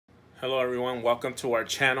Hello everyone, welcome to our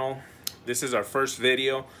channel. This is our first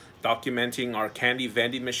video documenting our candy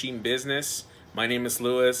vending machine business. My name is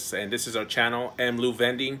Louis and this is our channel, Lou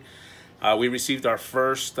Vending. We received our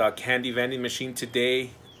first candy vending machine today,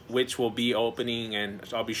 which will be opening, and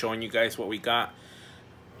I'll be showing you guys what we got.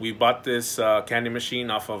 We bought this candy machine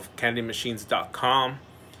off of candymachines.com.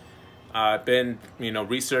 I've been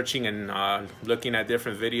researching and looking at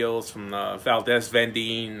different videos from Valdez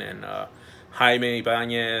Vending and Jaime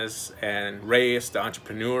Ibanez and Reyes, the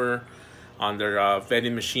entrepreneur, on their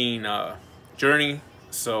vending machine journey.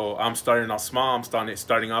 So I'm starting off small. I'm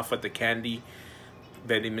starting off with the candy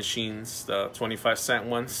vending machines, the 25-cent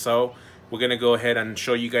ones. So we're gonna go ahead and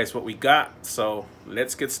show you guys what we got. So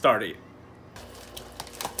let's get started.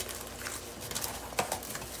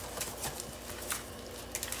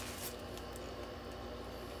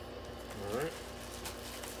 All right.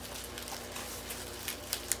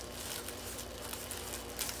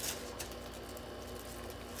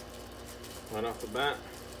 Right off the bat,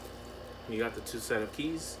 you got the 2 set of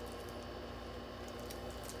keys.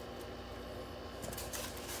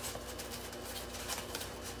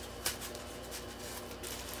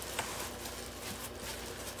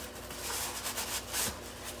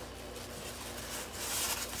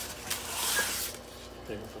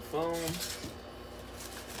 Pick up the phone.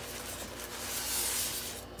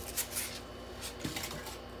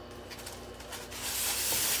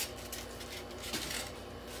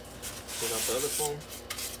 Take out the other phone.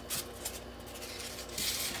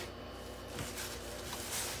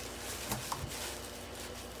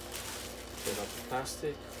 Take out the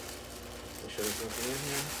plastic. Make sure there's nothing in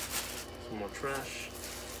here. Some more trash.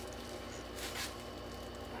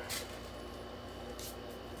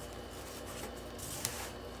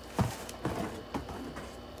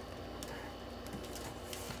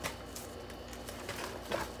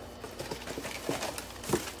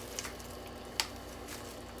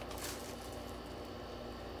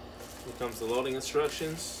 Here comes the loading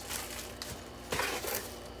instructions.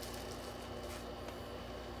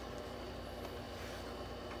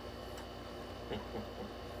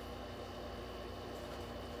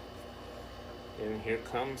 And here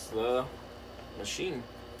comes the machine.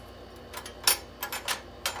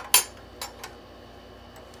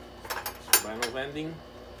 Rhino Vending.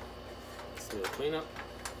 Let's do a cleanup.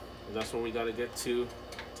 And that's what we gotta get to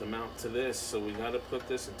mount to this. So we gotta put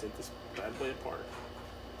this and take this bad boy apart.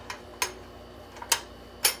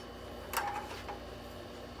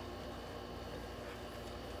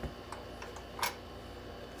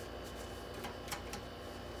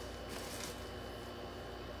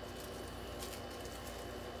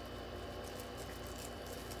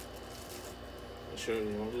 Make sure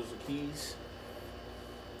you don't lose the keys.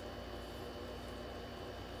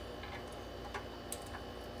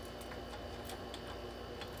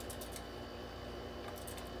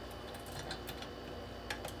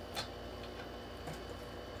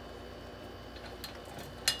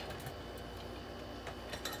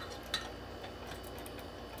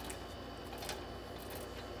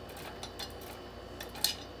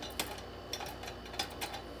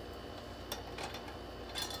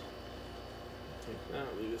 Now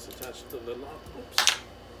leave this attached to the lock. Oops.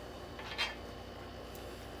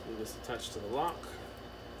 Leave this attached to the lock.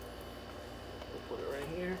 We'll put it right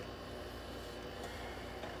here.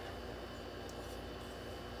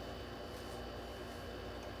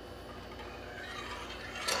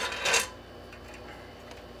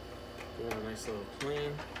 Give it a nice little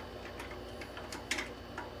clean.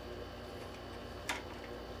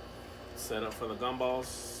 Set up for the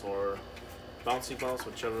gumballs or bouncy balls,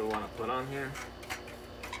 whichever we want to put on here.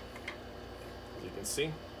 As you can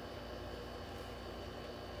see.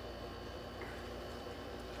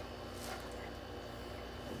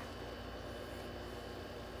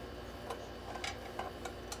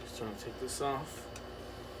 Just trying to take this off.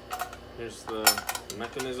 Here's the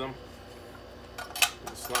mechanism.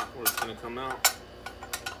 The slot where it's going to come out.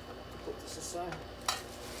 Put this aside.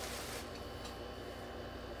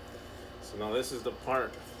 So now this is the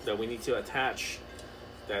part that we need to attach.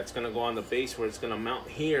 That's going to go on the base where it's going to mount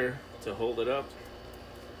here to hold it up.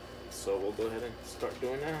 So we'll go ahead and start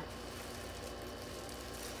doing that.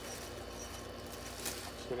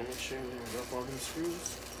 Just going to make sure we don't drop all these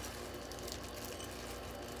screws.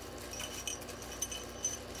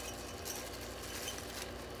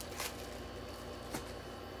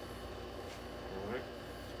 Alright,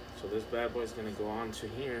 so this bad boy is going to go on to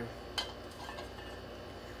here.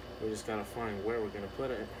 We just got to find where we're going to put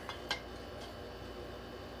it.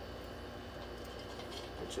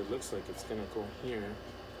 Which it looks like it's going to go here.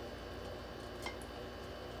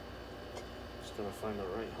 Just gonna find the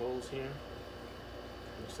right holes here.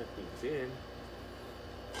 Looks like we did.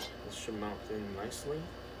 This should mount in nicely.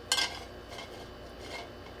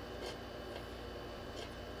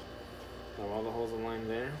 Got all the holes aligned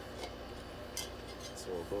there. So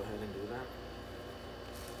we'll go ahead and do that.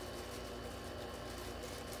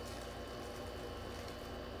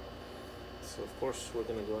 So of course we're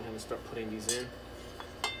gonna go ahead and start putting these in.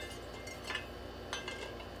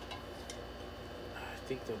 I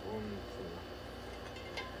think the one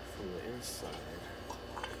from the inside.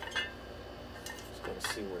 Just gotta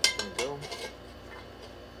see where it's gonna go.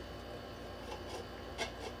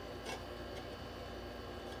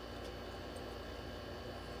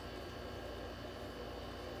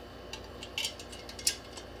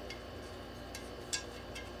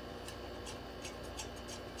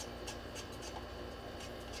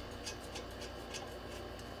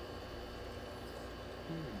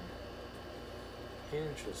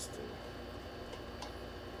 Interesting.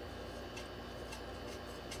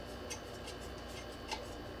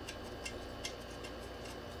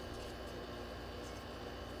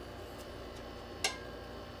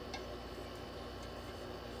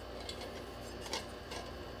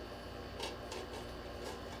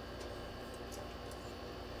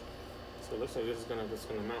 So it looks like this is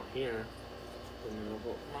gonna mount here, and then it'll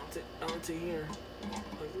go mount it onto here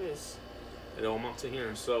like this. It'll mount to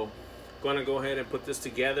here. So gonna go ahead and put this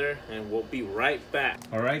together and we'll be right back.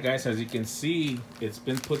 All right guys, as you can see, it's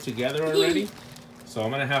been put together already. So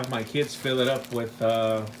I'm gonna have my kids fill it up with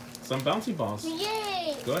some bouncy balls.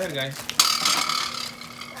 Yay! Go ahead guys.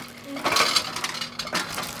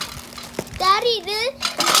 Daddy,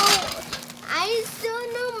 I still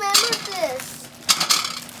don't remember this.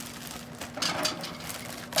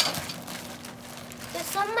 There's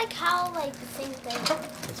some like how like the same thing.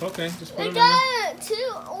 It's okay, just put I them in there. got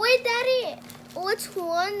two. Wait, Daddy, which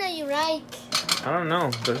one that you like? I don't know,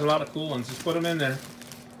 there's a lot of cool ones. Just put them in there.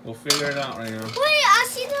 We'll figure it out right now. Wait, I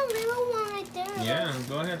see the little one right there. Yeah,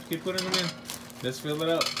 go ahead, keep putting them in. Let's fill it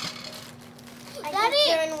up. Daddy,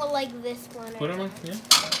 Karen will like this one. Put them in, yeah.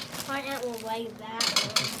 My aunt will like that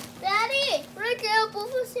one. Daddy, right there,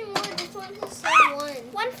 both the same one. This one's the same one.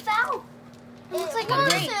 One fell. It looks like a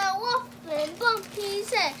waffle. Bumpy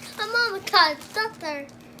said, "I'm on the car, doctor."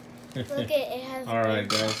 Look, it has. All right,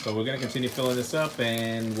 guys. So we're gonna continue filling this up,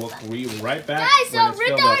 and we'll be right back. Guys, so when it's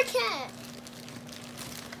filled up. cat.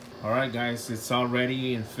 All right, guys. It's all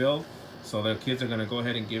ready and filled. So the kids are gonna go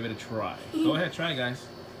ahead and give it a try. Go ahead, try, guys.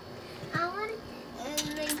 I want it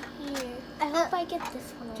right here. I hope I get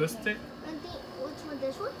this one. Twist it. I think which one?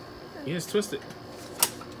 This one? Yes, twist it.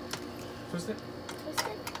 Twist it. Twist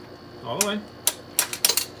it. All the way.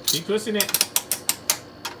 Keep twisting it.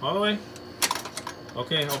 All the way.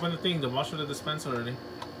 Okay, open the thing. The washer the dispenser already.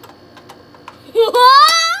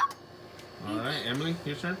 All right, Emily,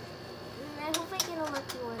 your turn. I hope I get a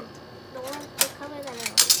lucky one. The color that I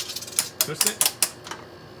want. Twist it.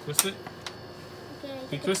 Twist it. Okay.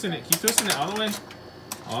 Keep twisting it. Keep twisting it all the way.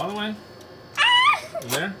 All the way.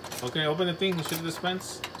 There. Okay, open the thing. You should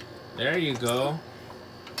dispense. There you go.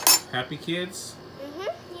 Happy kids.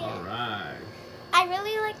 Yeah. All right. I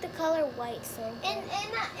really like the color white, so. And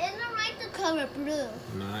I like the color blue.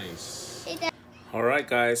 Nice. Hey, All right,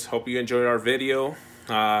 guys. Hope you enjoyed our video.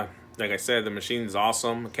 Like I said, the machine is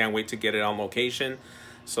awesome. Can't wait to get it on location.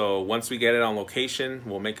 So once we get it on location,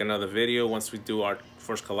 we'll make another video once we do our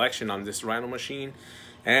first collection on this Rhino machine.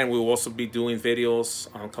 And we will also be doing videos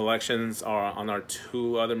on collections or on our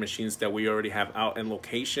 2 other machines that we already have out in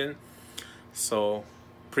location. So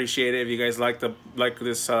appreciate it if you guys like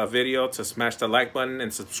this video, to smash the like button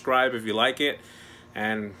and subscribe if you like it,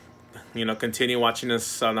 and continue watching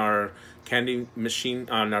us on our candy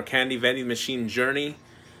vending machine journey,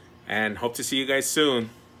 and hope to see you guys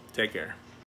soon. Take care.